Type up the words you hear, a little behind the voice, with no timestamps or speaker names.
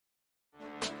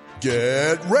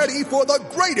Get ready for the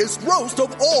greatest roast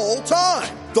of all time.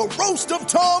 The Roast of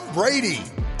Tom Brady.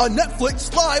 A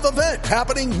Netflix live event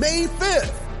happening May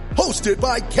 5th. Hosted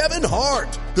by Kevin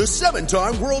Hart. The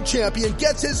 7-time world champion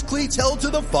gets his cleats held to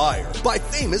the fire by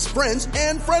famous friends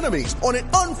and frenemies on an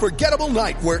unforgettable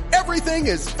night where everything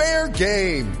is fair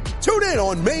game. Tune in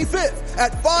on May 5th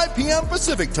at 5 p.m.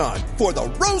 Pacific time for the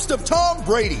Roast of Tom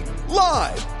Brady.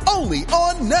 Live only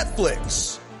on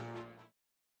Netflix.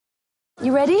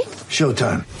 You ready?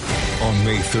 Showtime. On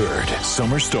May 3rd,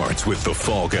 summer starts with The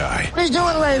Fall Guy. Let's do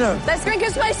it later. Let's drink a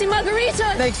spicy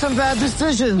margarita. Make some bad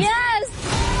decisions. Yes.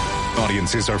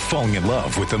 Audiences are falling in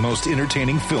love with the most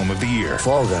entertaining film of the year.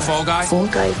 Fall Guy. Fall Guy? Fall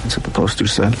Guy. That's what the poster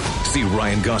said. See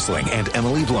Ryan Gosling and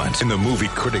Emily Blunt in the movie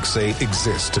critics say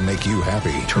exists to make you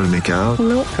happy. Trying to make it out?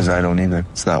 Nope. Because I don't either.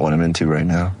 It's not what I'm into right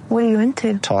now. What are you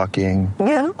into? Talking.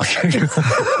 Yeah.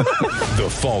 The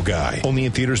Fall Guy. Only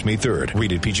in theaters May 3rd.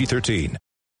 Rated PG-13.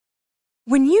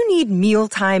 When you need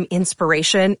mealtime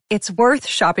inspiration, it's worth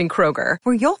shopping Kroger,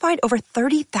 where you'll find over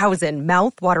 30,000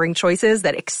 mouth-watering choices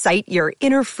that excite your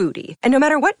inner foodie. And no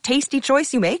matter what tasty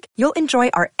choice you make, you'll enjoy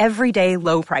our everyday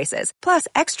low prices, plus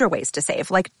extra ways to save,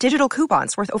 like digital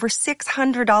coupons worth over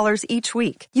 $600 each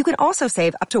week. You can also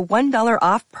save up to $1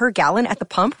 off per gallon at the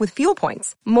pump with fuel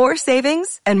points. More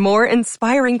savings and more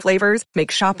inspiring flavors make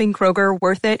shopping Kroger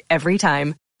worth it every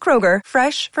time. Kroger,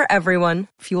 fresh for everyone.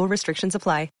 Fuel restrictions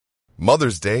apply.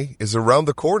 Mother's Day is around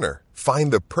the corner.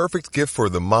 Find the perfect gift for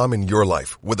the mom in your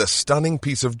life with a stunning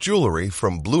piece of jewelry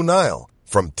from Blue Nile.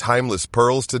 From timeless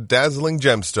pearls to dazzling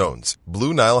gemstones,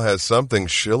 Blue Nile has something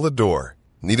she'll adore.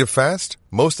 Need it fast?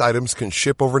 Most items can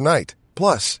ship overnight.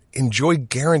 Plus, enjoy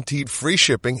guaranteed free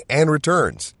shipping and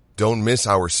returns. Don't miss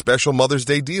our special Mother's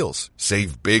Day deals.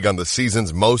 Save big on the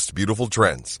season's most beautiful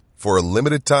trends. For a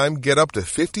limited time, get up to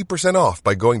 50% off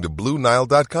by going to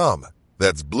BlueNile.com.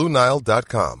 That's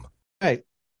BlueNile.com. Right.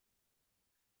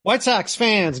 White Sox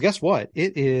fans, guess what?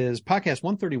 It is podcast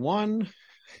 131.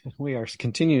 We are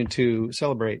continuing to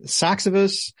celebrate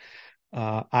Soxivus.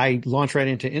 I launched right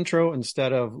into intro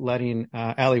instead of letting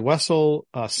Allie Wessel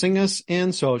sing us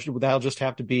in, so that'll just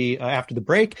have to be after the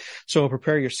break. So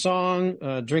prepare your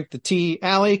song, drink the tea,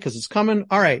 Allie, because it's coming.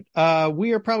 All right,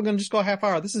 we are probably going to just go a half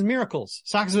hour. This is Miracles,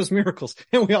 Soxivus Miracles,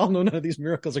 and we all know none of these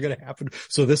miracles are going to happen.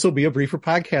 So this will be a briefer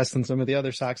podcast than some of the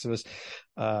other Soxivus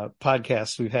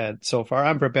podcasts we've had so far.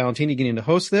 I'm Brett Ballantini, getting to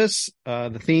host this.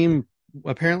 The theme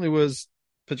apparently was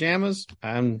pajamas.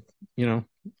 I'm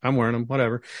wearing them,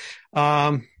 whatever.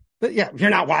 But yeah, if you're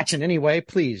not watching anyway,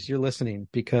 please, you're listening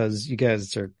because you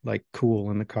guys are like cool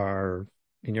in the car or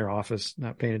in your office,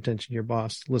 not paying attention to your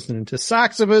boss, listening to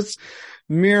Soxivus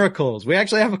Miracles. We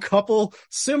actually have a couple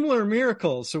similar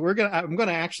miracles. So I'm going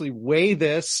to actually weigh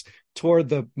this toward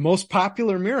the most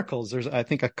popular miracles. There's, I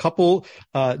think, a couple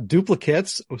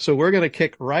duplicates. So we're going to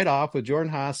kick right off with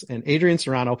Jordan Haas and Adrian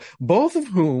Serrano, both of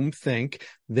whom think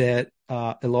that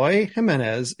Eloy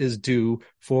Jimenez is due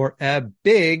for a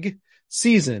big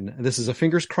season. This is a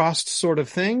fingers crossed sort of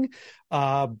thing.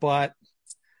 But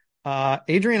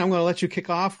Adrian, I'm going to let you kick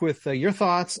off with your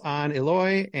thoughts on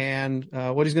Eloy and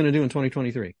what he's going to do in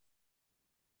 2023.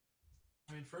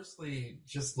 I mean, firstly,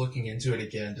 just looking into it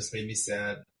again just made me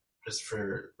sad just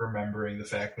for remembering the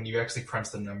fact when you actually crunch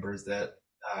the numbers that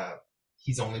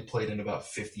he's only played in about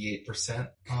 58%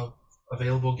 of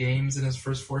available games in his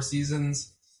first 4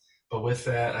 seasons. But with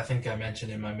that, I think I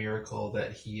mentioned in my miracle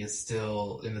that he is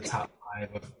still in the top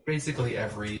 5 of basically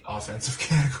every offensive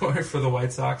category for the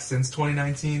White Sox since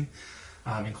 2019,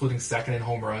 including second in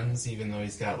home runs, even though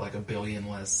he's got like a billion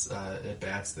less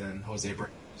at-bats than Jose Abreu,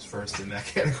 who's first in that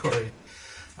category.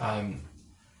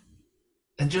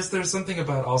 And just there's something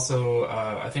about also,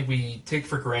 I think we take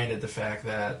for granted the fact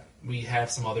that we have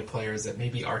some other players that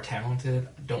maybe are talented,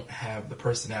 don't have the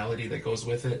personality that goes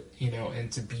with it,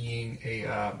 into being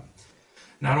a,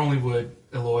 not only would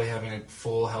Eloy having a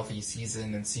full healthy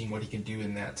season and seeing what he can do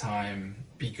in that time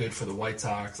be good for the White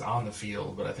Sox on the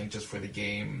field, but I think just for the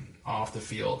game off the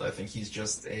field, I think he's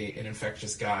just an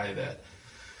infectious guy that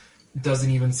doesn't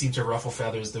even seem to ruffle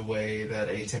feathers the way that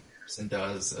a Tim Anderson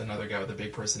does, another guy with a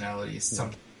big personality.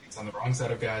 Sometimes on the wrong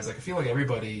side of guys. Like, I feel like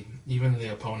everybody, even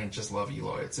the opponent, just love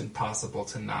Eloy. It's impossible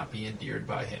to not be endeared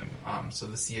by him. So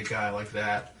to see a guy like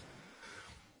that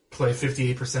play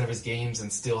 58% of his games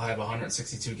and still have a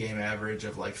 162 game average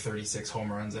of like 36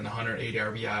 home runs and 180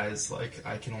 RBIs, like,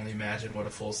 I can only imagine what a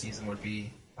full season would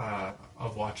be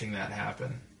of watching that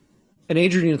happen. And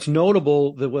Adrian, it's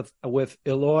notable that with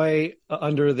Eloy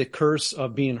under the curse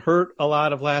of being hurt a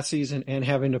lot of last season and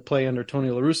having to play under Tony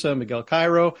La Russa and Miguel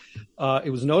Cairo,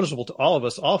 it was noticeable to all of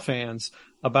us, all fans,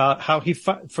 about how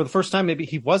for the first time, maybe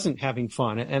he wasn't having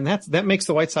fun. And that makes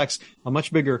the White Sox a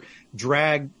much bigger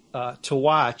drag to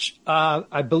watch.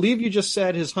 I believe you just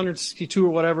said his 162 or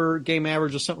whatever game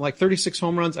average was something like 36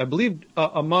 home runs. I believe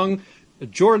among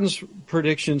Jordan's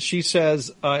prediction, she says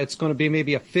it's going to be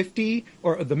maybe a 50,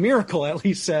 or the Miracle at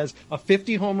least says a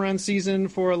 50 home run season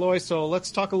for Eloy. So let's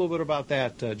talk a little bit about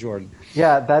that, Jordan.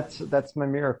 Yeah, that's my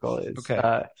miracle. Is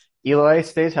okay. Eloy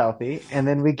stays healthy, and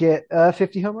then we get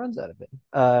 50 home runs out of it.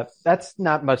 That's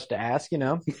not much to ask, you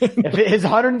know. If his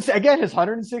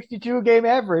 162 game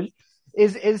average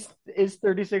is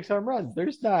 36 home runs.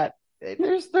 There's a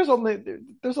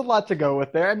lot to go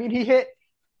with there. I mean, he hit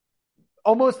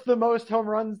almost the most home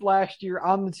runs last year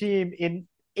on the team in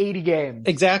 80 games.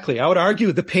 Exactly. I would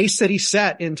argue the pace that he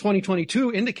set in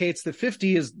 2022 indicates that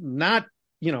 50 is not,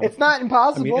 it's not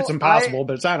impossible. I mean, it's impossible,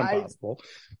 but it's not impossible.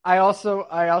 I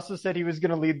also said he was going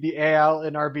to lead the AL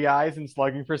in RBIs and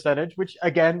slugging percentage, which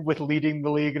again, with leading the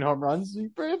league in home runs,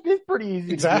 is pretty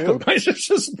easy exactly. to do.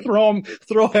 Just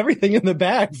throw everything in the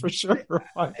bag for sure.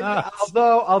 Why not?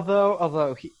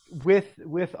 Although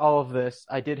with all of this,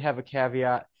 I did have a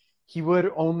caveat. He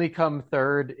would only come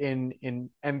third in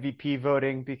MVP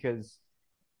voting because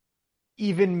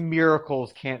even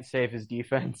miracles can't save his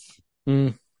defense.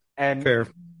 And fair.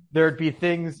 There'd be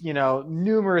things,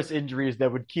 numerous injuries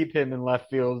that would keep him in left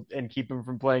field and keep him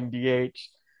from playing DH,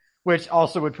 which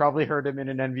also would probably hurt him in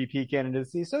an MVP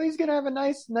candidacy. So he's going to have a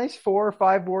nice 4 or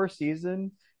 5 WAR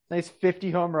season, nice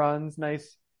 50 home runs,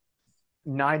 nice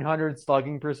 900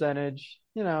 slugging percentage,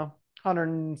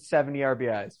 170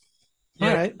 RBIs. Yeah,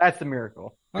 all right. That's the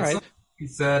miracle. All right. He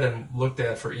said and looked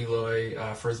at for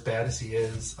Eloy, for as bad as he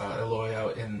is, Eloy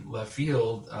out in left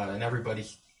field, and everybody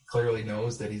clearly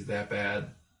knows that he's that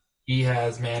bad. He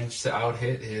has managed to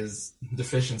out-hit his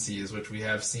deficiencies, which we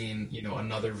have seen,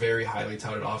 another very highly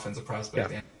touted offensive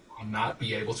prospect and not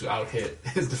be able to out-hit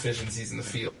his deficiencies in the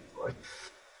field.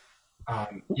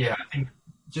 I think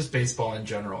just baseball in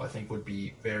general, I think, would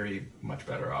be very much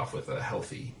better off with a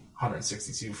healthy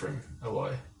 162 from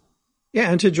Eloy. Yeah,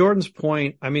 and to Jordan's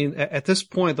point, I mean, at this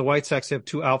point, the White Sox have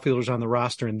 2 outfielders on the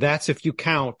roster, and that's if you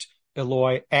count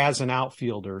Eloy as an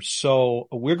outfielder. So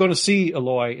we're going to see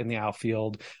Eloy in the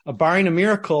outfield, barring a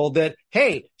miracle that,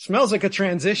 hey, smells like a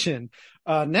transition.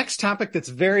 Next topic that's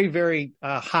very, very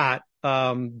hot.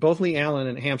 Both Lee Allen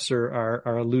and Hamster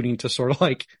are alluding to sort of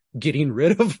like getting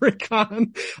rid of Rick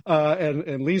Hahn.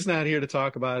 And Lee's not here to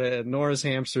talk about it, and nor is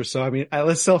Hamster. So, I mean,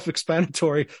 it's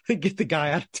self-explanatory. Get the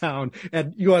guy out of town.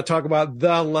 And you want to talk about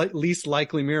the least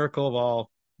likely miracle of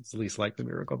all. It's the least likely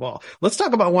miracle of all. Let's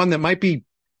talk about one that might be,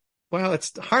 well,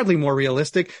 it's hardly more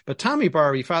realistic, but Tommy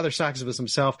Barbie, Father Soxivus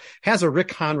himself, has a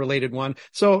Rick Hahn related one.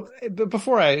 So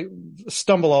before I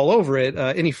stumble all over it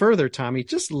any further, Tommy,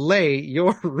 just lay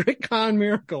your Rick Hahn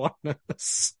miracle on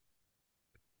us.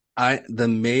 The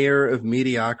mayor of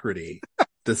mediocrity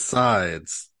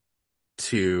decides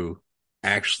to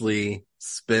actually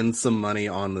spend some money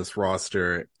on this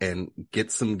roster and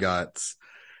get some guts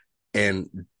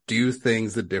and do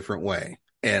things a different way.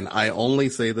 And I only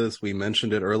say this, we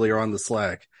mentioned it earlier on the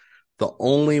Slack, the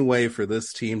only way for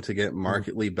this team to get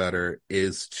markedly better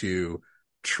is to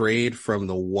trade from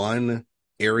the one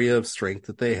area of strength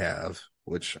that they have,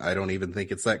 which I don't even think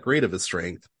it's that great of a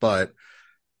strength, but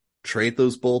trade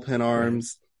those bullpen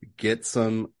arms, get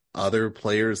some other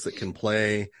players that can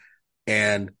play.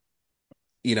 And,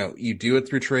 you do it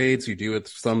through trades, you do it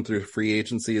some through free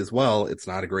agency as well. It's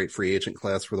not a great free agent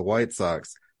class for the White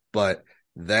Sox, but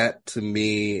that to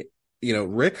me,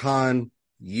 Rick Hahn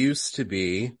used to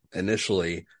be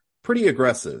initially pretty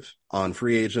aggressive on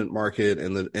free agent market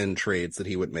and trades that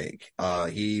he would make.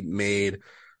 He made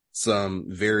some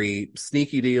very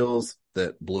sneaky deals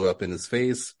that blew up in his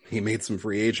face. He made some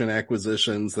free agent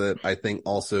acquisitions that I think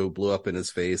also blew up in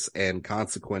his face. And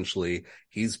consequently,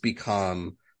 he's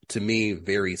become, to me,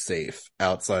 very safe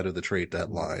outside of the trade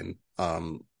deadline,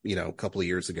 a couple of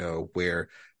years ago, where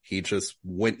he just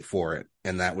went for it.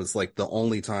 And that was like the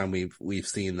only time we've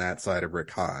seen that side of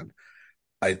Rick Hahn.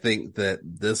 I think that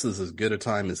this is as good a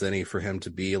time as any for him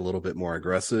to be a little bit more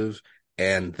aggressive.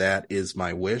 And that is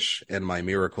my wish. And my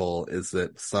miracle is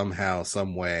that somehow,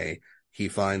 some way, he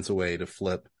finds a way to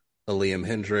flip a Liam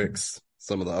Hendricks,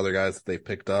 some of the other guys that they've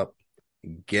picked up,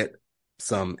 get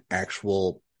some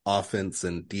actual offense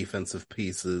and defensive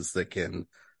pieces that can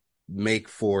make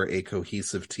for a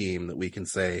cohesive team that we can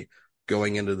say,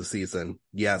 going into the season,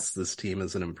 yes, this team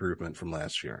is an improvement from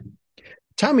last year.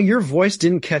 Tommy, your voice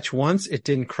didn't catch once. It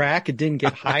didn't crack. It didn't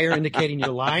get higher, indicating you're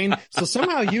lying. So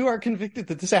somehow you are convicted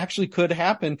that this actually could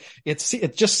happen. It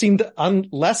just seemed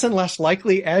less and less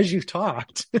likely as you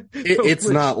talked. It's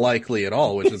not likely at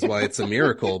all, which is why it's a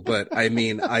miracle. But I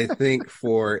mean, I think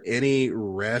for any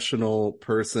rational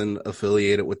person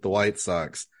affiliated with the White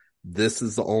Sox, this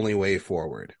is the only way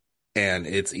forward. And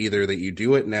it's either that you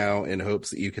do it now in hopes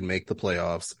that you can make the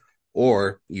playoffs,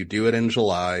 or you do it in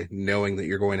July, knowing that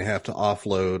you're going to have to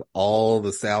offload all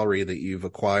the salary that you've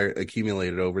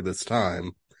accumulated over this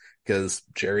time, because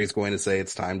Jerry's going to say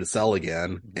it's time to sell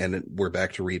again, and we're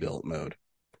back to rebuild mode.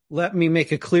 Let me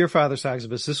make it clear, Father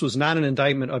Saxibus, this was not an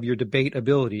indictment of your debate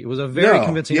ability. It was a very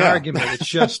convincing argument. It's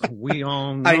just, we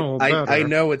all know better. I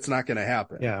know it's not going to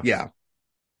happen. Yeah.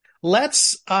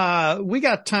 Let's, we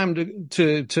got time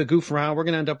to goof around. We're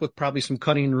going to end up with probably some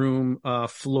cutting room,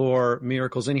 floor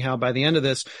miracles anyhow by the end of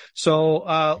this.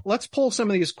 So, let's pull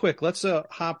some of these quick. Let's,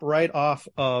 hop right off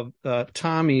of,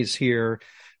 Tommy's here.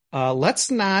 Let's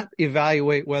not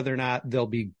evaluate whether or not they'll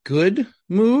be good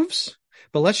moves,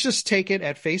 but let's just take it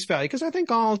at face value. Cause I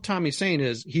think all Tommy's saying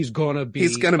is he's going to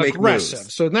make aggressive.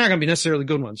 Moves. So they're not going to be necessarily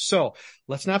good ones. So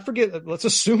let's not forget, let's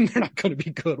assume they're not going to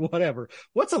be good, whatever.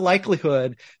 What's the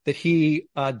likelihood that he,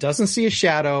 doesn't see a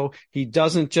shadow? He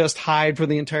doesn't just hide for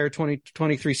the entire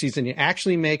 2023 season. He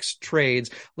actually makes trades.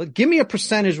 Give me a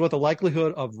percentage what the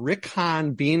likelihood of Rick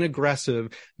Hahn being aggressive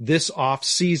this off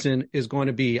season is going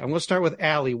to be. I'm going to start with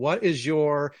Allie. What is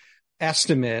your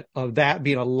estimate of that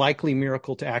being a likely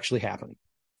miracle to actually happen?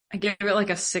 I give it like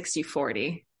a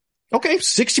 60-40. Okay.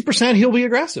 60% he'll be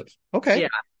aggressive. Okay. Yeah.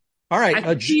 All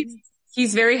right.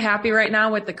 He's very happy right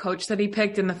now with the coach that he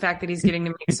picked and the fact that he's getting to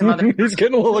make some other. He's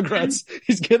getting a little aggressive.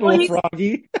 He's getting a little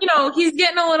froggy. You know, he's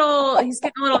getting a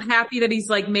little happy that he's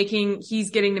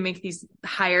getting to make these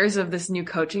hires of this new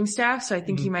coaching staff. So I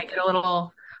think he might get a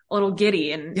little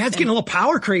giddy and it's getting a little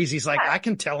power crazy. He's like, I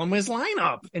can tell him his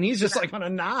lineup, and he's just like on a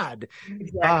nod.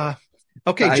 Exactly.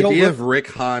 Okay, the Joe. idea of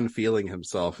Rick Hahn feeling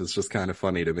himself is just kind of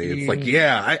funny to me. It's like,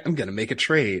 I'm going to make a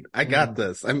trade. I got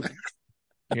this. I'm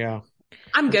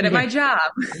good at my job.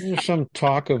 There's some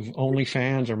talk of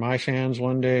OnlyFans or My Fans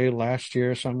one day last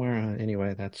year somewhere.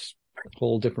 Anyway, that's a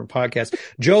whole different podcast.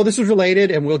 Joe, this is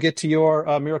related, and we'll get to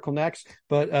your miracle next.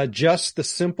 But just the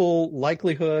simple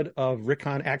likelihood of Rick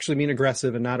Hahn actually being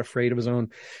aggressive and not afraid of his own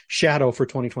shadow for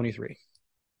 2023.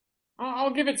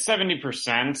 I'll give it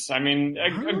 70%. I mean,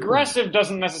 aggressive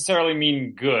doesn't necessarily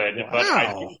mean good, but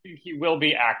I do think he will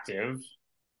be active.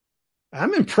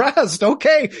 I'm impressed.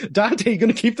 Okay. Dante, you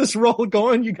going to keep this roll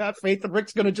going? You got faith that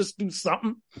Rick's going to just do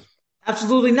something?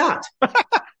 Absolutely not.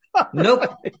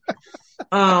 Nope.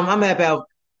 I'm at about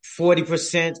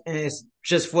 40%, and it's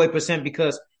just 40%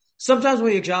 because sometimes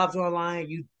when your job's online,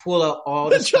 you pull out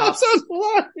all the job's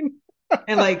online.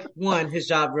 And like, his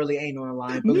job really ain't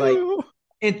online, but like,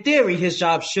 in theory, his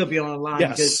job should be on the line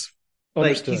because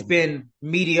he's been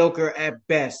mediocre at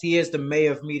best. He is the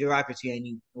mayor of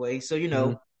mediocrity anyway.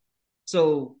 So,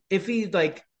 so if he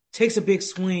like takes a big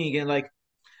swing and like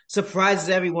surprises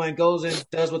everyone, goes and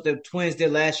does what the Twins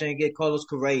did last year and get Carlos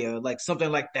Correa, like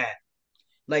something like that,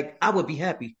 like I would be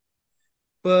happy.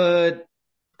 But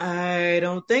I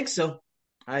don't think so.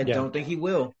 I don't think he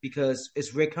will because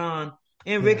it's Rick Hahn.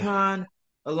 And Rick Hahn,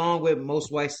 along with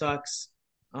most White Sox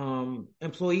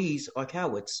employees, are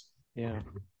cowards.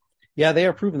 Yeah, they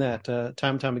are proving that time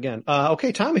and time again.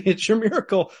 Okay, Tommy, it's your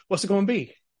miracle. What's it going to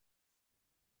be?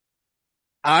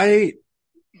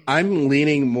 I'm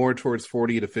leaning more towards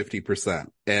 40 to 50%.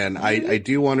 And I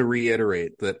do want to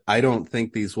reiterate that I don't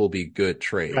think these will be good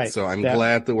trades. Right. So I'm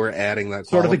glad that we're adding that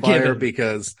sort qualifier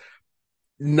because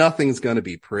nothing's going to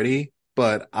be pretty,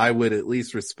 but I would at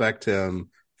least respect him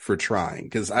for trying.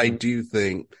 Cause I do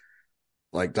think,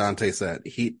 like Dante said,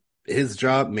 his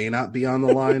job may not be on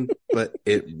the line, but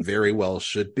it very well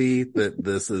should be. That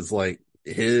this is like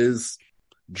his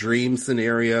dream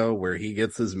scenario where he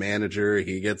gets his manager,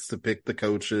 he gets to pick the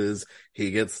coaches,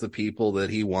 he gets the people that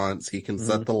he wants, he can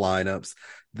set the lineups.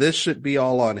 This should be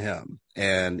all on him,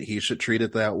 and he should treat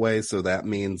it that way. So that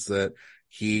means that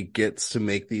he gets to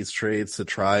make these trades to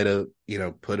try to,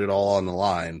 put it all on the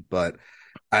line. But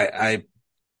I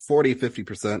 40,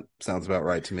 50% sounds about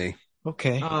right to me.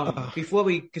 Okay. Before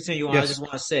we continue on, I just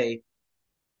want to say,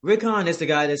 Rick Hahn is the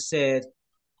guy that said,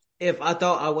 if I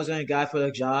thought I wasn't a guy for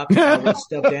the job, I would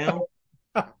step down.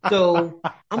 So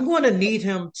I'm going to need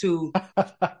him to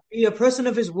be a person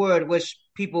of his word, which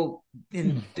people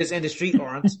in this industry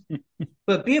aren't.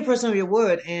 But be a person of your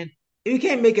word. And if you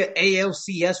can't make an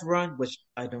ALCS run, which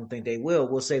I don't think they will,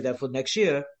 we'll save that for next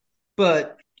year.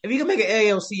 But if you can make an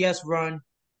ALCS run,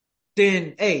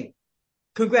 then, hey,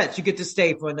 congrats, you get to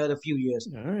stay for another few years.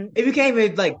 All right. If you can't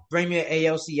even like bring me an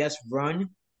ALCS run,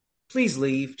 please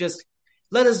leave. Just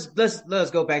let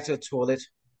us go back to the toilet.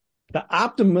 The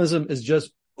optimism is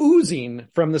just oozing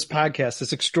from this podcast.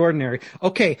 It's extraordinary.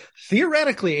 Okay,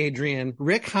 theoretically, Adrian,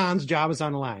 Rick Hahn's job is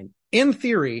on the line. In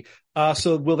theory,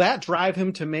 so will that drive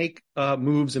him to make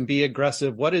moves and be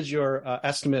aggressive? What is your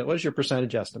estimate? What is your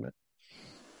percentage estimate?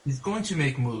 He's going to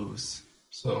make moves.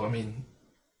 So, I mean,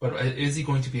 but is he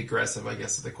going to be aggressive, I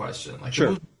guess is the question. Like,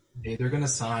 sure. They're going to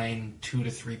sign 2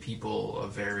 to 3 people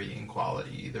of varying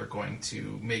quality. They're going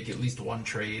to make at least one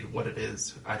trade. What it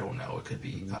is, I don't know. It could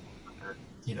be,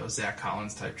 Zach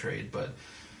Collins type trade. But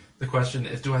the question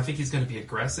is, do I think he's going to be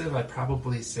aggressive? I'd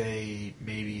probably say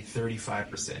maybe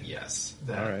 35% yes.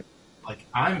 All right. Like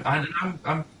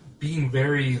I'm being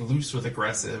very loose with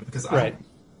aggressive because right. I'm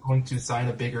going to sign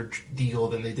a bigger deal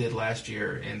than they did last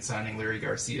year in signing Larry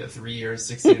Garcia, 3 years,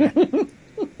 60.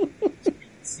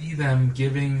 See them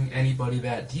giving anybody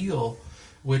that deal,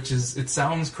 which is, it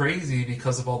sounds crazy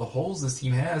because of all the holes this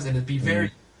team has, and it'd be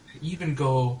very even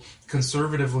go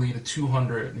conservatively to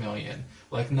 $200 million,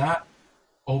 like not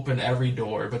open every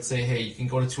door, but say, hey, you can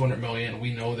go to $200 million.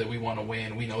 We know that we want to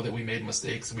win. We know that we made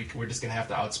mistakes. We're just going to have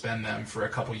to outspend them for a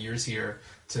couple years here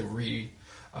to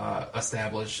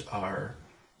establish our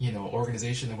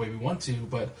organization the way we want to,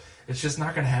 but it's just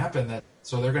not going to happen.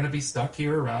 So they're going to be stuck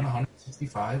here around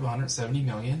 165, 170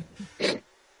 million,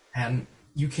 and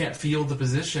you can't field the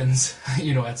positions,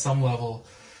 at some level,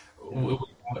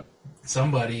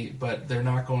 somebody, but they're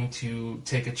not going to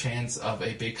take a chance of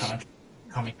a big contract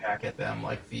coming back at them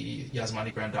like the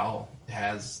Yasmani Grandal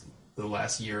has the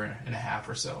last year and a half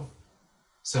or so.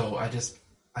 So I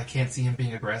can't see him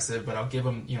being aggressive, but I'll give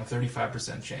him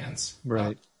 35% chance.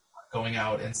 Right. Going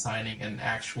out and signing an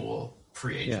actual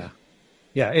free agent.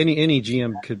 Yeah. Any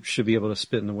GM should be able to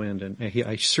spit in the wind, and he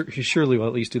surely will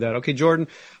at least do that. Okay, Jordan,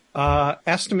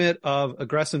 estimate of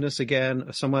aggressiveness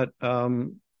again, somewhat,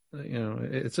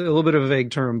 it's a little bit of a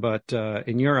vague term, but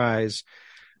in your eyes,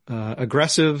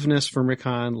 aggressiveness from Rick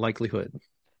Hahn, likelihood.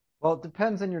 Well, it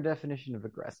depends on your definition of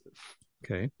aggressive.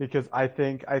 Okay. Because I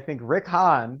think Rick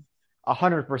Hahn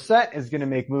 100% is going to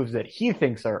make moves that he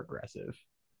thinks are aggressive,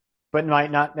 but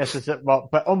might not necessarily,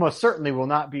 but almost certainly will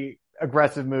not be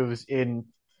aggressive moves. In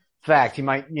fact, he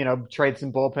might, trade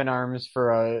some bullpen arms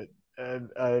for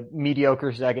a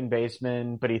mediocre second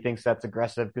baseman, but he thinks that's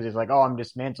aggressive because he's like, oh, I'm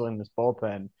dismantling this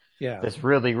bullpen. Yeah. This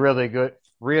really, really good,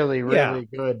 really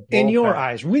good bullpen. In your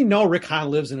eyes, we know Rick Hahn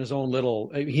lives in his own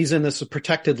he's in this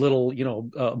protected little,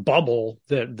 bubble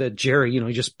that Jerry,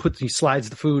 he slides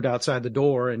the food outside the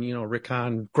door, and, Rick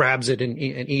Hahn grabs it and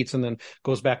eats, and then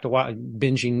goes back to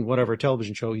binging whatever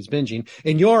television show he's binging.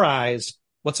 In your eyes,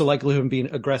 what's the likelihood of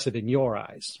being aggressive in your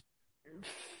eyes?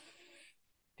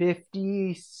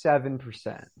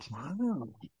 57%. Wow.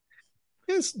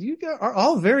 Yes, you are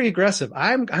all very aggressive.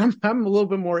 I'm a little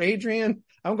bit more Adrian.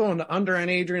 I'm going to under on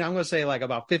Adrian. I'm going to say like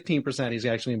about 15% he's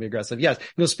actually going to be aggressive. Yes,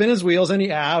 spin his wheels, and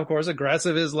of course,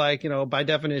 aggressive is like, by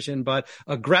definition, but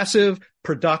aggressive,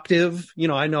 productive,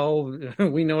 I know,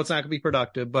 we know it's not going to be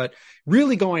productive, but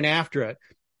really going after it.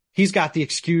 He's got the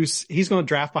excuse. He's going to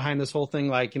draft behind this whole thing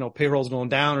like, payroll's going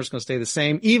down or it's going to stay the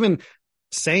same. Even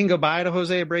saying goodbye to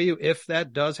Jose Abreu, if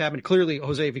that does happen. Clearly,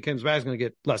 Jose, if he comes back, is going to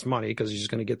get less money because he's just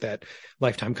going to get that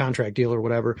lifetime contract deal or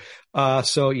whatever.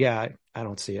 So yeah, I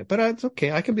don't see it, but it's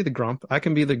okay. I can be the grump. I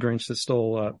can be the Grinch that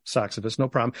stole Soxivus. No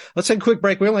problem. Let's take a quick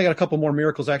break. We only got a couple more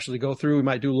miracles actually to go through. We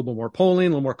might do a little bit more polling,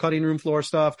 a little more cutting room floor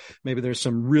stuff. Maybe there's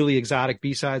some really exotic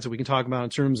B-sides that we can talk about in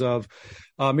terms of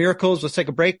miracles. Let's take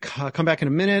a break. Come back in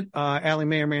a minute. Allie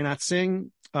may or may not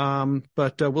sing,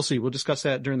 but we'll see. We'll discuss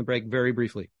that during the break very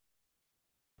briefly.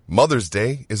 Mother's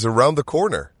Day is around the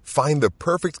corner. Find the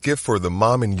perfect gift for the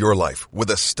mom in your life with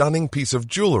a stunning piece of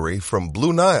jewelry from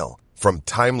Blue Nile. From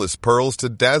timeless pearls to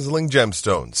dazzling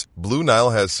gemstones, Blue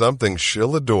Nile has something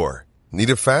she'll adore.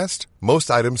 Need it fast?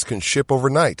 Most items can ship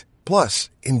overnight. Plus,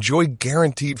 enjoy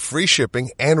guaranteed free shipping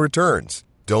and returns.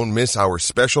 Don't miss our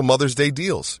special Mother's Day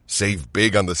deals. Save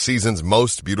big on the season's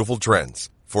most beautiful trends.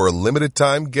 For a limited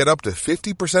time, get up to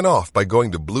 50% off by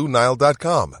going to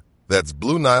BlueNile.com. That's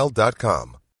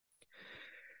BlueNile.com.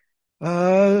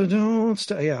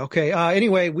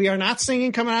 Anyway, we are not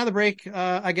singing coming out of the break.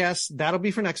 I guess that'll be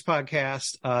for next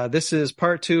podcast. This is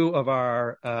part 2 of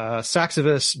our,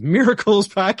 Soxivus Miracles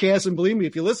podcast. And believe me,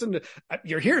 if you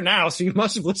you're here now, so you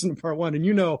must have listened to part 1,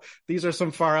 and these are some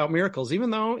far out miracles,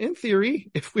 even though in theory,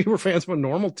 if we were fans of a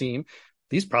normal team,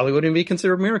 these probably wouldn't be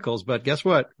considered miracles. But guess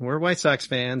what? We're White Sox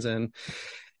fans, and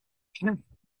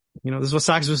this is what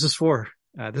Soxivus is for.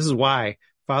 This is why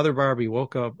Father Barbie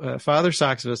woke up, Father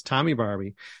Soxivus, Tommy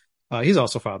Barbie, he's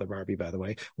also Father Barbie, by the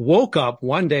way, woke up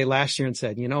one day last year and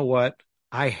said, you know what?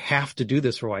 I have to do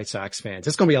this for White Sox fans.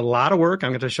 It's going to be a lot of work.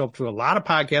 I'm going to show up to a lot of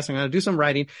podcasts. I'm going to do some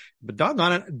writing, but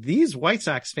doggone it, these White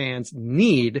Sox fans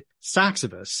need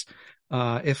Soxivus.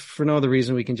 If for no other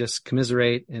reason, we can just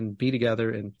commiserate and be together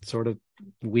and sort of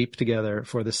weep together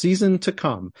for the season to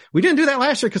come. We didn't do that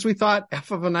last year because we thought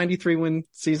F of a 93 win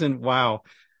season. Wow.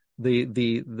 The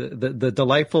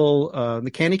delightful,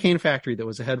 the candy cane factory that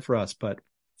was ahead for us, but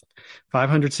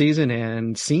 500 season,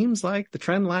 and seems like the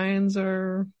trend lines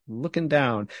are looking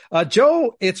down.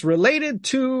 Joe, it's related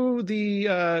to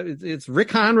it's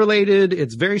Rick Hahn related.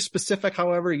 It's very specific.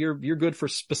 However, you're good for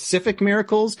specific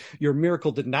miracles. Your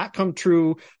miracle did not come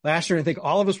true last year. And I think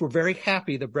all of us were very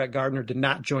happy that Brett Gardner did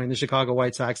not join the Chicago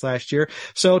White Sox last year.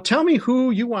 So tell me who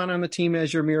you want on the team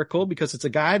as your miracle, because it's a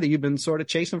guy that you've been sort of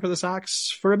chasing for the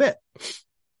Sox for a bit.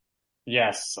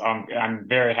 Yes, I'm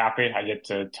very happy I get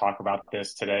to talk about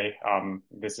this today.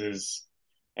 This is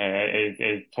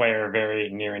a player very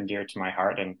near and dear to my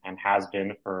heart, and has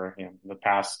been for the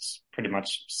past pretty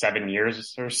much 7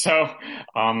 years or so.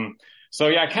 So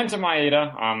yeah, Kenta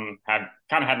Maeda had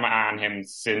kind of had my eye on him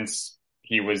since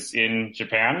he was in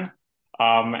Japan,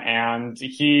 and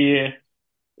he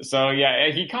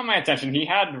caught my attention. He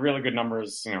had really good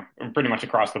numbers, pretty much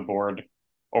across the board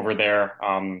over there.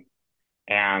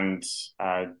 And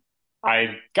I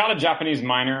got a Japanese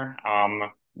minor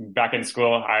back in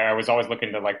school. I was always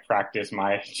looking to practice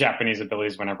my Japanese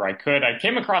abilities whenever I could. I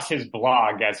came across his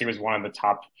blog as he was one of the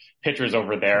top pitchers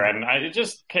over there, and I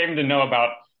just came to know about,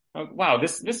 wow,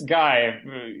 this guy.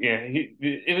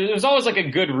 It was always a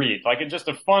good read, just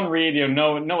a fun read.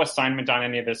 No assignment on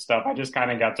any of this stuff. I just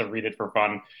kind of got to read it for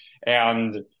fun,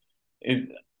 and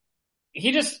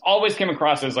he just always came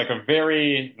across as a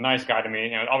very nice guy to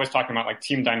me. Always talking about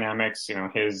team dynamics.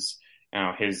 His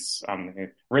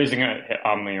raising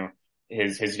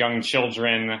his young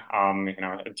children.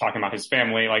 Talking about his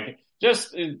family.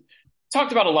 Just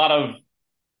talked about a lot of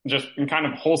just kind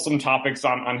of wholesome topics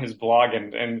on his blog,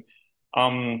 and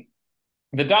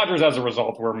the Dodgers as a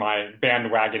result were my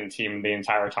bandwagon team the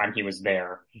entire time he was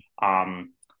there.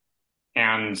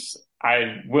 And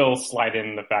I will slide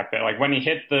in the fact that when he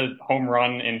hit the home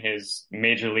run in his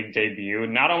major league debut,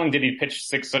 not only did he pitch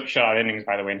 6 shutout innings,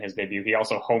 by the way, in his debut, he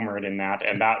also homered in that.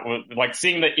 And that was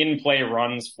seeing the in-play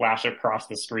runs flash across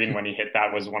the screen when he hit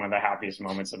that was one of the happiest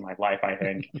moments of my life, I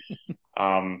think.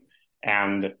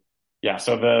 And yeah,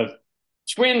 so the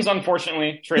Twins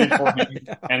unfortunately traded for him.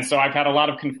 And so I've had a lot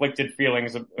of conflicted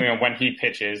feelings of, when he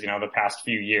pitches, the past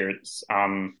few years.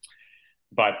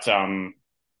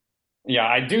 Yeah,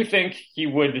 I do think he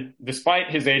would,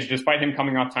 despite his age, despite him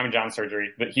coming off Tommy John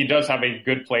surgery, that he does have a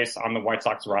good place on the White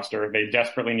Sox roster. They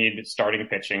desperately need starting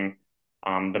pitching.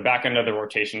 The back end of the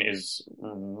rotation is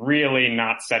really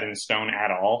not set in stone at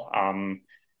all. I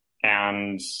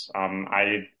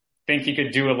think he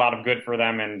could do a lot of good for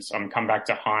them and come back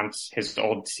to haunt his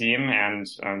old team and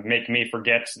make me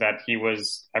forget that he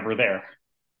was ever there.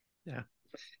 Yeah.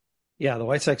 Yeah, the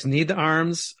White Sox need the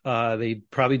arms. They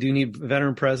probably do need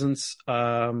veteran presence.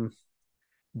 They're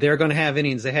going to have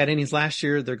innings. They had innings last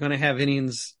year. They're going to have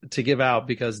innings to give out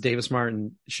because Davis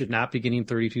Martin should not be getting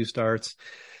 32 starts.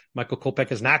 Michael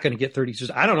Kopech is not going to get 32.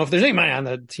 I don't know if there's anybody on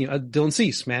the team. Dylan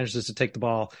Cease manages to take the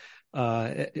ball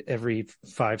every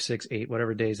 5, 6, 8,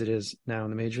 whatever days it is now in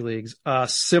the major leagues.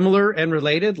 Similar and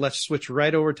related. Let's switch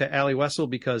right over to Allie Wessel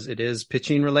because it is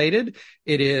pitching related.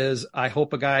 It is, I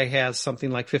hope a guy has something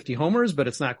like 50 homers, but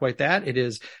it's not quite that. It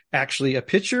is actually a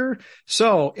pitcher.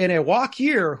 So in a walk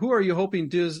year, who are you hoping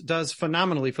does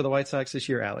phenomenally for the White Sox this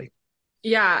year, Allie?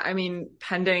 Yeah. I mean,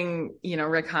 pending,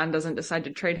 Rick Hahn doesn't decide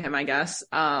to trade him, I guess.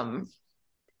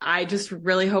 I just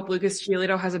really hope Lucas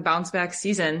Giolito has a bounce back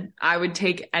season. I would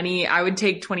take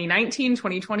 2019,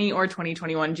 2020, or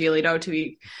 2021 Giolito to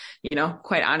be,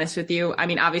 quite honest with you. I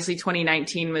mean, obviously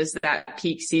 2019 was that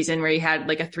peak season where he had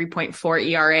a 3.4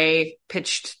 ERA,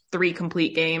 pitched 3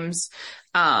 complete games,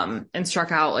 and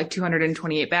struck out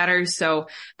 228 batters. So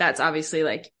that's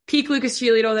obviously peak Lucas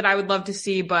Giolito that I would love to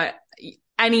see, but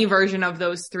any version of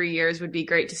those 3 years would be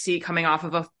great to see coming off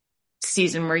of a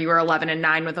season where you were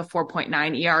 11-9 with a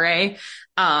 4.9 ERA,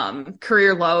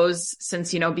 career lows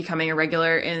since, becoming a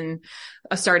regular in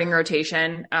a starting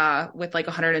rotation, with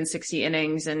 160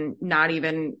 innings and not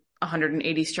even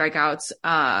 180 strikeouts.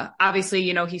 Obviously,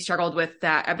 he struggled with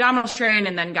that abdominal strain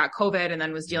and then got COVID and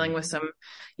then was dealing with some,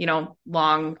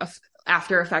 long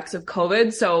after effects of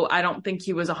COVID. So I don't think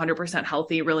he was 100%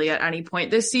 healthy really at any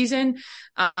point this season.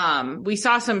 We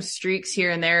saw some streaks here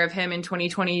and there of him in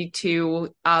 2022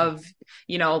 of,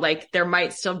 there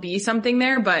might still be something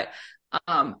there, but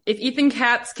If Ethan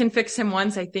Katz can fix him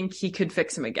once, I think he could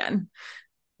fix him again.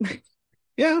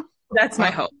 Yeah. That's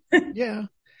my hope. Yeah.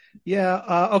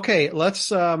 Yeah. Okay. Let's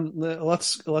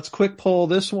quick poll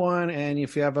this one. And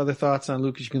if you have other thoughts on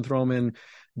Lucas, you can throw them in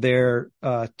there,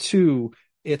 too.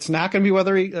 It's not going to be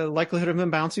whether likelihood of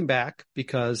him bouncing back,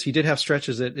 because he did have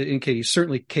stretches that indicate he's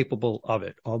certainly capable of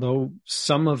it. Although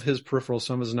some of his peripherals,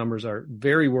 some of his numbers are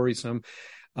very worrisome.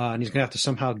 And he's going to have to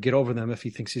somehow get over them if he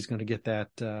thinks he's going to get that,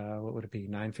 what would it be,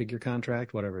 9-figure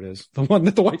contract, whatever it is, the one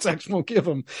that the White Sox won't give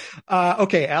him.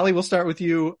 Okay, Allie, we'll start with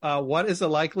you. What is the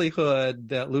likelihood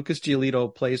that Lucas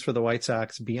Giolito plays for the White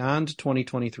Sox beyond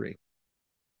 2023?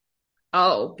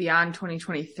 Oh, beyond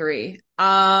 2023.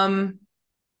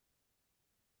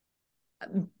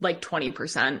 Like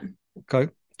 20%.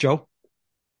 Okay. Joe?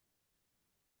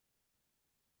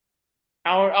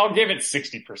 I'll give it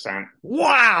 60%.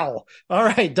 Wow. All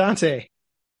right, Dante.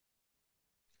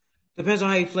 Depends on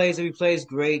how he plays. If he plays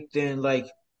great, then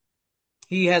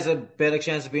he has a better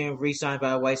chance of being re-signed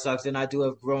by the White Sox than I do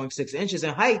of growing 6 inches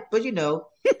in height. But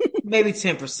maybe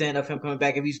 10% of him coming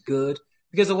back if he's good,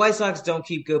 because the White Sox don't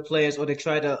keep good players, or they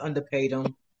try to underpay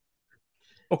them.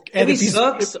 Okay, if he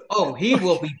sucks, he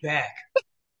will be back,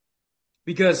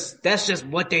 because that's just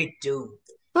what they do.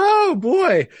 Oh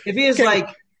boy! If he is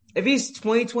if he's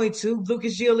 2022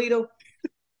 Lucas Giolito,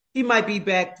 he might be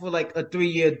back for a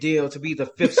 3-year deal to be the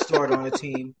 5th starter on the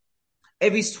team.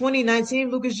 If he's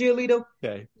 2019 Lucas Giolito,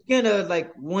 okay, he's gonna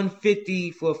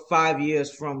 150 for 5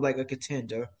 years from a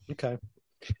contender. Okay.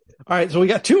 All right, so we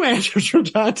got 2 answers from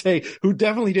Dante, who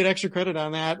definitely did extra credit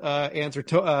on that answer.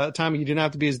 Tommy, you didn't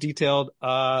have to be as detailed.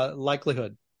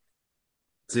 Likelihood?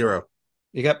 0.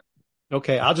 You got?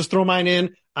 Okay, I'll just throw mine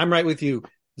in. I'm right with you.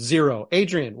 0.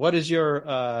 Adrian, what is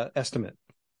your estimate?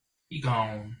 He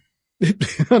gone.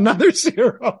 Another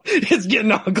 0. It's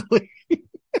getting ugly.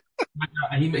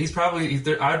 He's probably.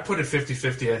 I'd put it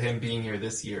 50-50 at him being here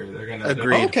this year. They're gonna.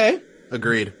 Agreed. Okay.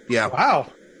 Agreed. Yeah.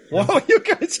 Wow. Well, you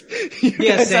guys. Same.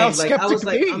 I was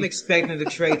I'm expecting the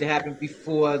trade to happen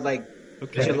before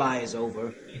July is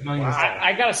over. Wow.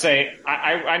 I gotta say,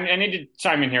 I need to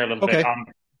chime in here a little bit.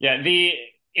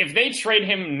 If they trade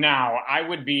him now, I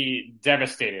would be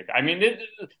devastated. I mean,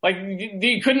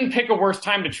 you couldn't pick a worse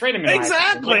time to trade him.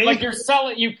 Exactly.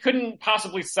 You couldn't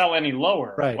possibly sell any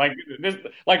lower. Right.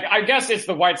 I guess it's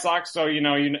the White Sox, so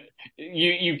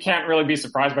you can't really be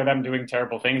surprised by them doing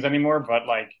terrible things anymore. But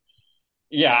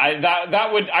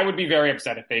I would be very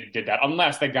upset if they did that,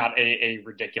 unless they got a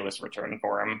ridiculous return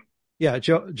for him. Yeah,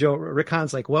 Rick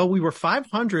Hahn's we were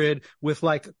 500 with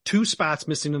 2 spots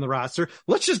missing in the roster.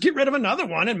 Let's just get rid of another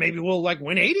one and maybe we'll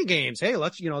win 80 games. Hey,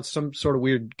 let's, it's some sort of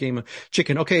weird game of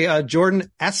chicken. Okay, Jordan,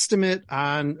 estimate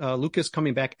on Lucas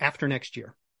coming back after next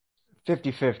year.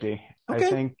 50-50.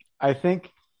 Okay. I think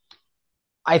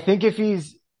if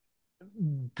he's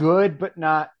good, but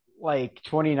not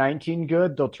 2019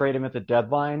 good, they'll trade him at the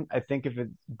deadline. I think if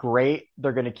it's great,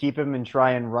 they're going to keep him and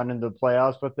try and run into the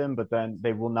playoffs with him, but then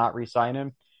they will not re-sign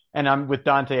him. And I'm with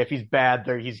Dante. If he's bad,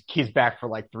 he's back for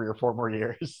 3 or 4 more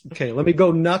years. Okay, let me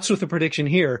go nuts with the prediction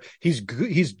here. He's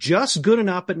just good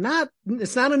enough, but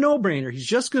it's not a no-brainer. He's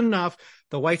just good enough.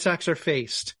 The White Sox are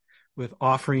faced with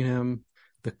offering him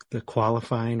the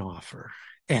qualifying offer.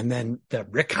 And then the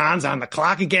Rick Hahn's on the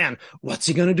clock again. What's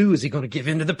he going to do? Is he going to give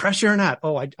in to the pressure or not?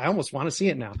 Oh, I almost want to see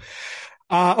it now.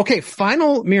 Okay,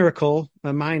 final miracle.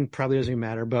 Mine probably doesn't even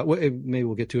matter, but maybe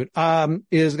we'll get to it.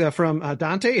 Is from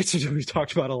Dante. It's we've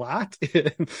talked about a lot.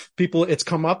 It's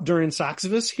come up during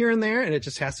Soxivus here and there, and it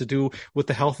just has to do with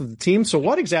the health of the team. So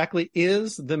what exactly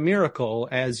is the miracle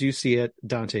as you see it,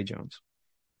 Dante Jones?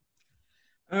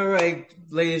 All right,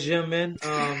 ladies and gentlemen,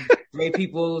 great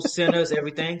people, sinners,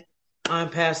 everything. I'm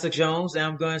Pastor Jones, and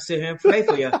I'm going to sit here and pray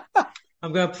for you.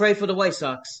 I'm going to pray for the White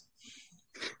Sox.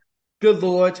 Good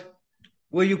Lord,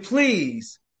 will you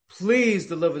please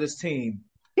deliver this team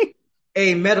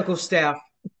a medical staff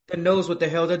that knows what the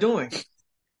hell they're doing?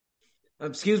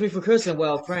 Excuse me for cursing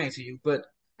while praying to you, but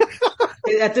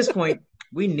at this point,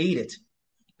 we need it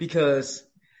because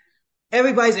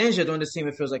everybody's injured on this team.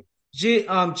 It feels like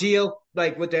Gio,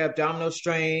 with their abdominal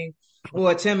strain.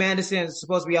 Or Tim Anderson is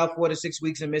supposed to be out 4 to 6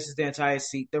 weeks and misses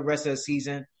the rest of the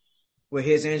season with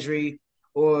his injury.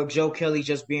 Or Joe Kelly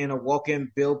just being a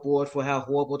walk-in billboard for how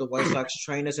horrible the White Sox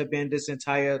trainers have been this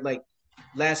entire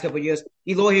last couple of years.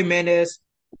 Eloy Jimenez,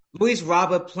 Luis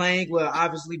Robert playing with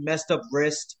obviously messed up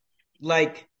wrist.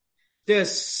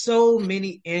 There's so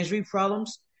many injury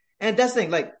problems, and that's the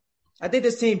thing. I think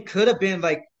this team could have been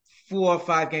 4 or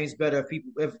 5 games better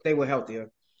if they were healthier.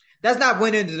 That's not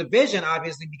winning the division,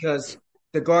 obviously, because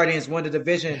the Guardians won the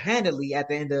division handily at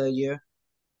the end of the year.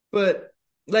 But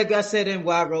like I said in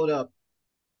what I wrote up,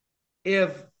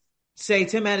 if, say,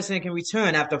 Tim Anderson can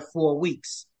return after 4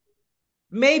 weeks,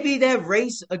 maybe that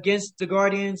race against the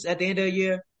Guardians at the end of the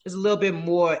year is a little bit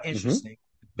more interesting.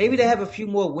 Maybe they have a few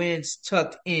more wins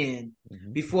tucked in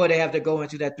before they have to go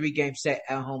into that 3-game set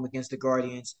at home against the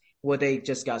Guardians, where they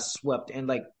just got swept and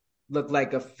looked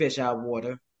like a fish out of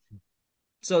water.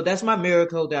 So that's my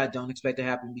miracle that I don't expect to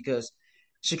happen, because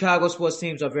Chicago sports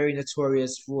teams are very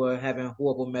notorious for having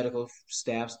horrible medical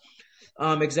staffs.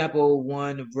 Example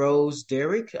one, Rose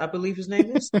Derrick, I believe his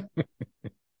name is.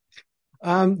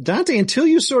 Dante, until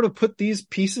you sort of put these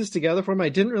pieces together for me, I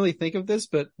didn't really think of this,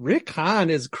 but Rick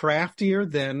Hahn is craftier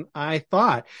than I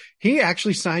thought. He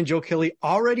actually signed Joe Kelly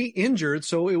already injured,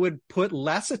 so it would put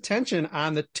less attention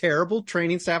on the terrible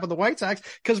training staff of the White Sox,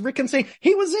 because Rick can say,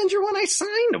 he was injured when I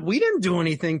signed him. We didn't do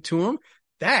anything to him.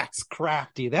 That's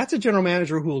crafty. That's a general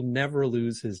manager who will never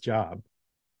lose his job.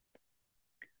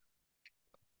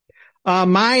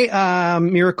 My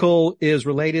miracle is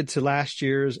related to last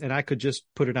year's, and I could just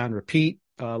put it on repeat.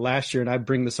 Last year, and I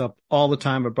bring this up all the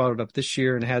time. I brought it up this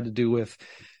year, and it had to do with,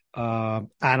 I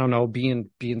don't know, being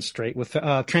straight with,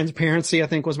 transparency, I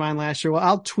think was mine last year. Well,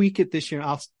 I'll tweak it this year.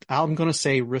 I'm going to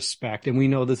say respect. And we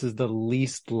know this is the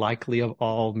least likely of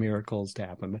all miracles to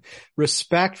happen.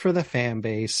 Respect for the fan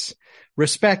base,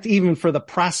 respect even for the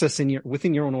process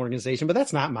within your own organization, but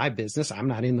that's not my business. I'm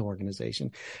not in the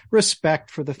organization. Respect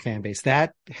for the fan base.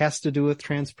 That has to do with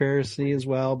transparency as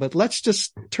well. But let's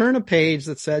just turn a page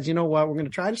that says, you know what, we're going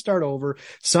to try to start over.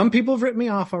 Some people have written me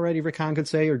off already, Rick Hahn could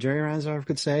say, or Jerry Reinsdorf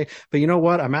could say, but you know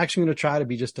what? I'm actually going to try to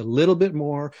be just a little bit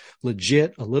more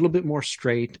legit, a little bit more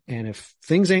straight. And if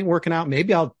things ain't working out,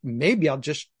 maybe I'll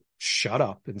just shut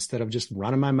up instead of just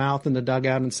running my mouth in the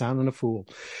dugout and sounding a fool.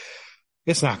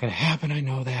 It's not going to happen. I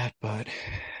know that, but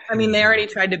I mean, they already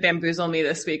tried to bamboozle me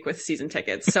this week with season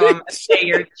tickets. So I'm going to say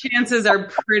your chances are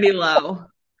pretty low.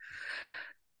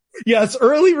 Yes,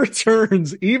 early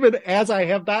returns, even as I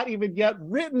have not even yet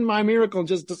written my miracle and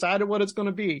just decided what it's going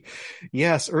to be.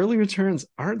 Yes, early returns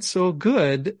aren't so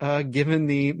good, given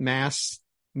the mass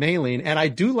mailing. And I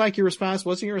do like your response.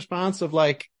 Wasn't your response of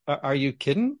like, are you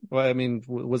kidding? Well, I mean,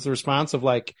 was the response of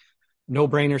like no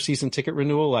brainer season ticket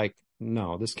renewal? Like,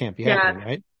 no, this can't be happening,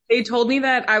 right? They told me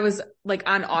that I was like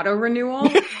on auto renewal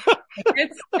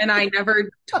tickets, and I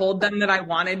never told them that I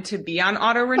wanted to be on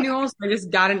auto renewal. So I just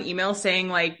got an email saying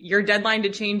like, your deadline to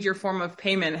change your form of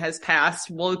payment has passed.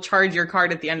 We'll charge your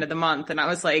card at the end of the month. And I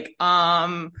was like,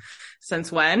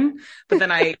 since when? But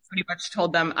then I pretty much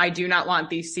told them, I do not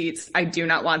want these seats. I do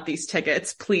not want these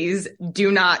tickets. Please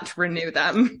do not renew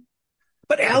them.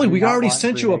 But Allie, we already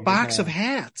sent you a box of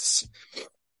hats.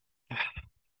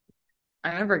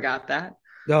 I never got that.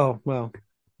 Oh, well,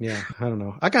 yeah, I don't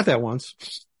know. I got that once.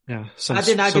 Yeah. I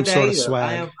did not get that either.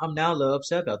 Swag. I'm now a little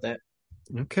upset about that.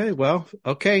 Okay. Well,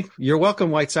 okay. You're welcome,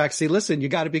 White Sox. See, listen, you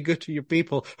got to be good to your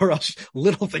people or else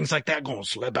little things like that going to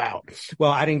slip out.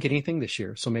 Well, I didn't get anything this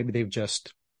year. So maybe they've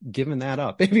just given that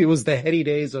up. Maybe it was the heady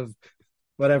days of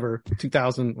whatever,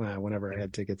 2000, whenever I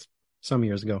had tickets some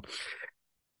years ago.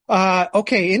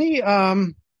 Okay.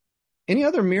 Any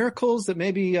other miracles that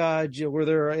maybe, were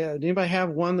there, did anybody have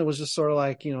one that was just sort of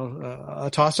like, a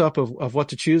toss up of what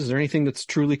to choose? Is there anything that's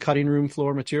truly cutting room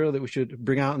floor material that we should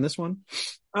bring out in this one?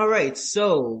 All right.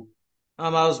 So, I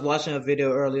was watching a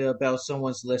video earlier about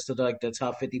someone's list of like the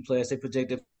top 50 players they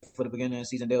predicted for the beginning of the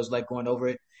season. They was like going over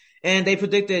it, and they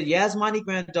predicted Yasmani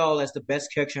Grandal as the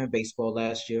best catcher in baseball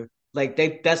last year. Like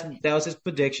that was his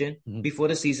prediction before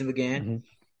the season began.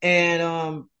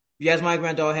 And, Yasmani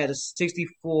Grandal had a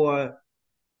 64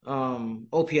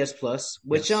 OPS plus,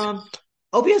 which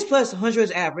OPS plus 100 is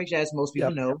average, as most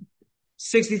people know.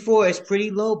 64 is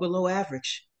pretty low, below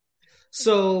average.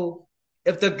 So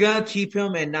if they're gonna keep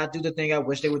him and not do the thing I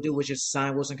wish they would do, which is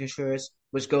sign Wilson Contreras,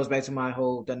 which goes back to my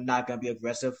whole they're not gonna be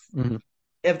aggressive.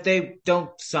 If they don't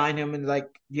sign him and like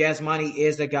Yasmani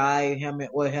is the guy, him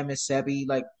and Sebi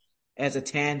like as a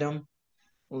tandem,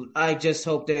 I just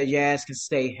hope that Yaz can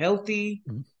stay healthy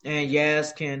and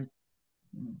Yaz can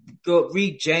go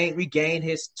regain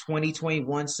his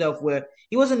 2021 self, where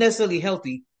he wasn't necessarily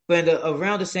healthy, but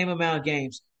around the same amount of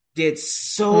games did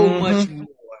so much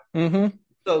more.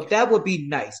 So that would be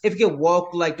nice. If he could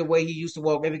walk like the way he used to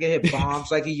walk, if he could hit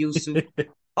bombs like he used to.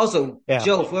 Also,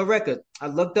 Joe, for a record, I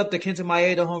looked up the Kenta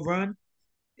Maeda home run.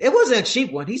 It wasn't a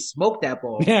cheap one. He smoked that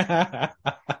ball.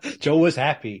 Joe was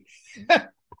happy.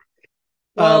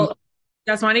 Well,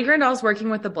 Yasmani Grandal's working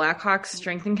with the Blackhawks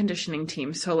strength and conditioning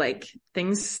team, so like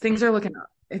things are looking up.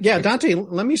 Yeah, Dante,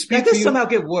 let me speak that could for you. somehow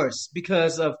get worse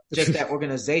because of just that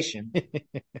organization.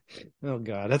 Oh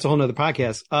God, that's a whole nother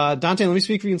podcast. Dante, let me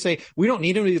speak for you and say, we don't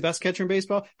need him to be the best catcher in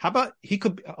baseball. How about he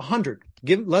could be 100?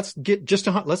 Let's get just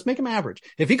 100. Let's make him average.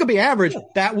 If he could be average,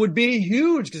 that would be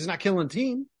huge because he's not killing the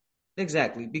team.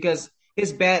 Exactly. Because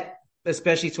his bat,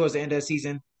 especially towards the end of the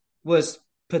season, was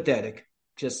pathetic.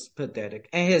 Just pathetic.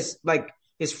 And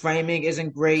his framing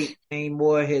isn't great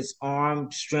anymore. His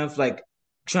arm strength, like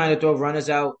trying to throw runners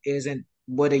out, isn't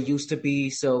what it used to be.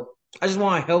 So I just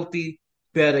want a healthy,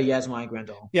 better Yasmani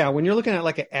Grandal. Yeah, when you're looking at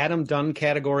like an Adam Dunn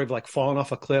category of like falling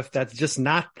off a cliff, that's just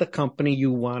not the company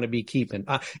you want to be keeping.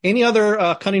 Any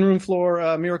other cutting room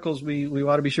floor miracles we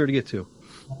ought to be sure to get to?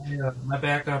 My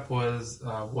backup was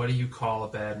what do you call a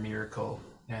bad miracle?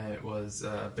 And it was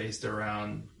based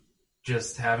around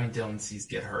just having Dylan Cease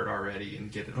get hurt already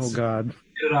and get it. Oh God,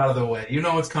 get it out of the way. You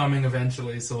know it's coming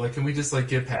eventually. So like, can we just like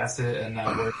get past it and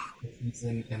not worry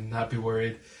and not be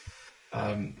worried?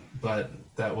 But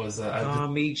that was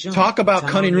talk about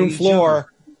cutting room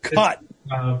floor. Cut.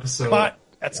 Cut.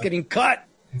 That's getting cut.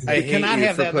 I cannot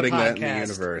have that putting that in the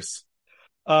universe.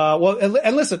 Well,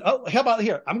 and listen, how about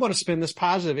here? I'm going to spin this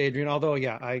positive, Adrian, although,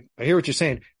 yeah, I hear what you're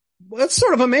saying. Well, it's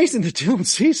sort of amazing that Dylan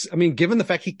Cease, I mean, given the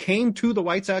fact he came to the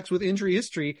White Sox with injury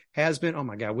history, has been, oh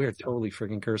my God, we're totally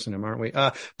freaking cursing him, aren't we?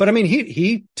 But I mean,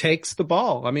 he takes the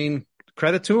ball. I mean,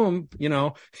 credit to him, you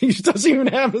know, he doesn't even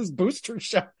have his booster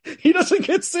shot. He doesn't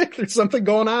get sick. There's something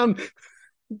going on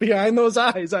behind those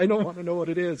eyes. I don't want to know what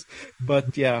it is,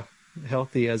 but yeah,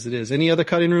 healthy as it is. Any other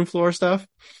cutting room floor stuff?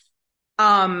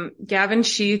 Gavin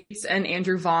Sheets and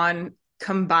Andrew Vaughn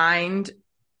combined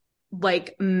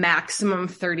like maximum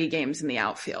 30 games in the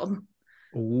outfield.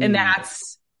 Ooh. And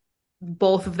that's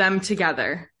both of them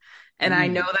together. And I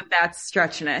know that that's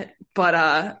stretching it, but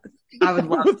I would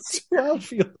love two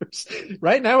outfielders.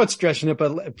 Right now it's stretching it,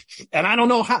 but and I don't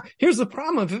know how. Here's the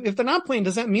problem: if they're not playing,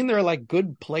 does that mean they're like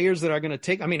good players that are going to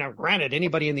take? I mean, granted,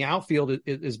 anybody in the outfield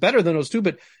is better than those two,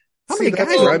 but how many guys?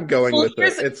 Where I'm going with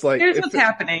it. It's like here's what's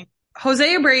happening. Jose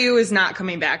Abreu is not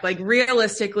coming back. Like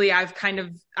realistically,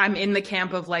 I'm in the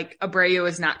camp of like Abreu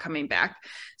is not coming back.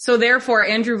 So therefore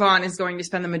Andrew Vaughn is going to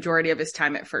spend the majority of his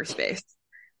time at first base.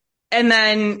 And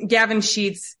then Gavin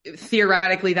Sheets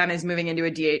theoretically then is moving into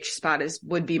a DH spot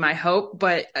would be my hope,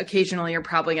 but occasionally you're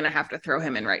probably going to have to throw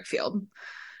him in right field.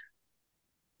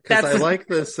 Because I like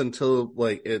this until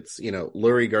like it's, you know,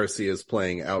 Lurie Garcia's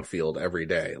playing outfield every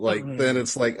day. Like then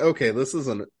it's like, okay, this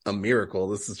isn't a miracle.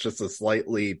 This is just a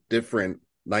slightly different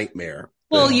nightmare.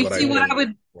 Well, you see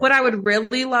what I would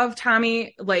really love,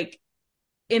 Tommy, like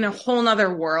in a whole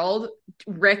nother world,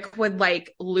 Rick would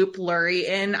like loop Lurie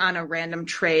in on a random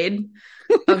trade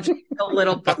of just a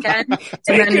little bookend,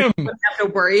 and then you wouldn't have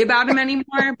to worry about him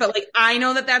anymore. But like, I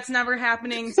know that that's never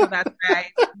happening, so that's why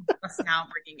I'm just now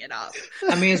bringing it up.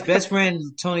 I mean, his best friend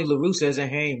Tony La Russa isn't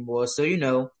here anymore, so you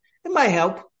know it might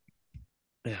help.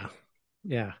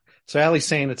 Yeah. So Allie's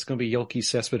saying it's going to be Yoelqui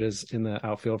Cespedes in the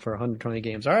outfield for 120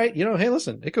 games. All right. You know, hey,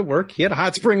 listen, it could work. He had a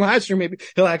hot spring last year. Maybe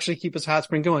he'll actually keep his hot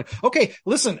spring going. Okay.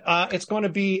 Listen, it's going to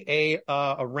be a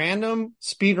random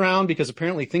speed round because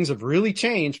apparently things have really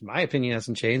changed. My opinion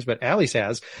hasn't changed, but Allie's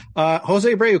has.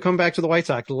 Jose Abreu coming back to the White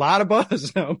Sox. A lot of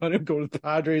buzz now about him going to the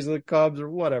Padres or the Cubs or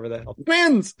whatever the hell.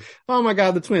 Twins. Oh my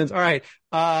God, the Twins. All right.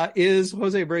 Is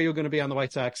Jose Abreu going to be on the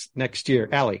White Sox next year?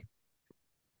 Allie.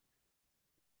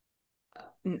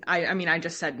 I mean, I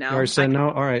just said no. Or said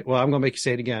no. All right. Well, I'm going to make you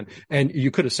say it again. And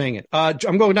you could have sang it.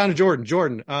 I'm going down to Jordan.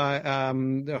 Jordan,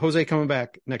 Jose coming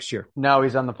back next year. No,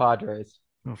 he's on the Padres.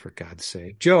 Oh, for God's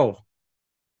sake. Joe.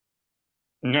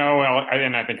 No, well,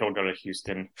 I think he'll go to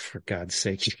Houston. For God's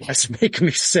sake. You guys are making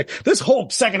me sick. This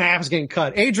whole second half is getting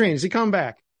cut. Adrian, is he coming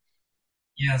back?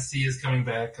 Yes, he is coming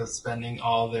back because spending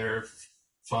all their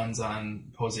funds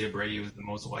on Jose Abreu is the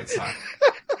most White Sox.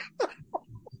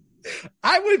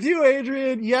 I'm with you,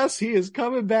 Adrian. Yes, he is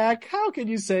coming back. How can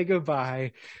you say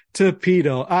goodbye to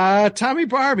Pito? Tommy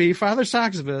Barbie, Father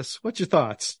Soxivus, what's your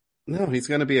thoughts? No, he's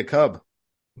going to be a Cub.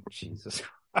 Jesus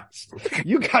Christ.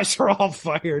 You guys are all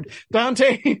fired.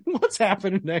 Dante, what's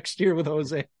happening next year with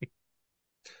Jose?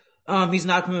 He's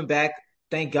not coming back.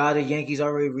 Thank God the Yankees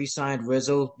already re-signed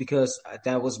Rizzo because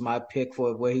that was my pick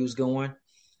for where he was going.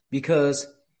 Because,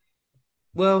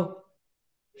 well,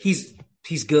 he's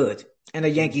good. And the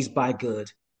Yankees buy good.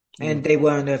 And they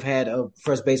wouldn't have had a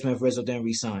first baseman if Rizzo didn't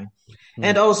resign.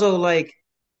 And also, I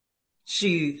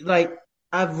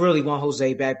really want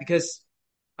Jose back because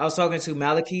I was talking to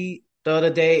Malachi the other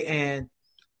day, and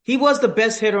he was the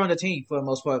best hitter on the team for the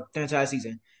most part the entire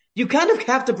season. You kind of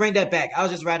have to bring that back. I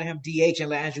was just rather him DH and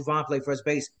let Andrew Vaughn play first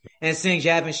base and send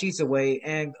Gavin Sheets away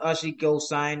and actually go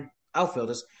sign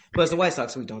outfielders. But it's the White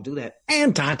Sox, we don't do that.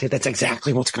 And Dante, that's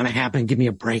exactly what's going to happen. Give me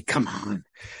a break. Come on.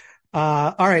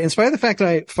 All right. In spite of the fact that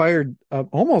I fired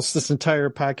almost this entire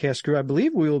podcast crew, I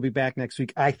believe we will be back next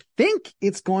week. I think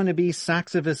it's going to be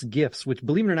Soxivus Gifts, which,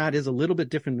 believe it or not, is a little bit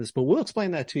different than this, but we'll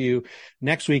explain that to you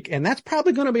next week. And that's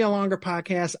probably going to be a longer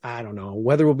podcast. I don't know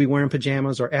whether we'll be wearing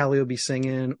pajamas or Allie will be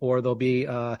singing or there'll be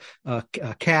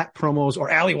cat promos or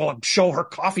Allie will show her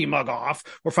coffee mug off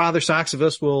or Father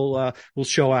Soxivus will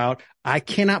show out. I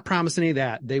cannot promise any of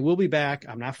that. They will be back.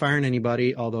 I'm not firing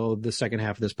anybody, although the second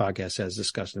half of this podcast has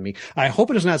disgusted me. I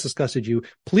hope it has not disgusted you.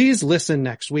 Please listen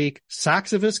next week.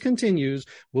 Soxivus continues.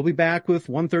 We'll be back with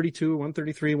 132,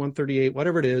 133, 138,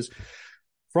 whatever it is.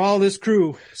 For all this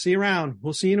crew, see you around.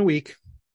 We'll see you in a week.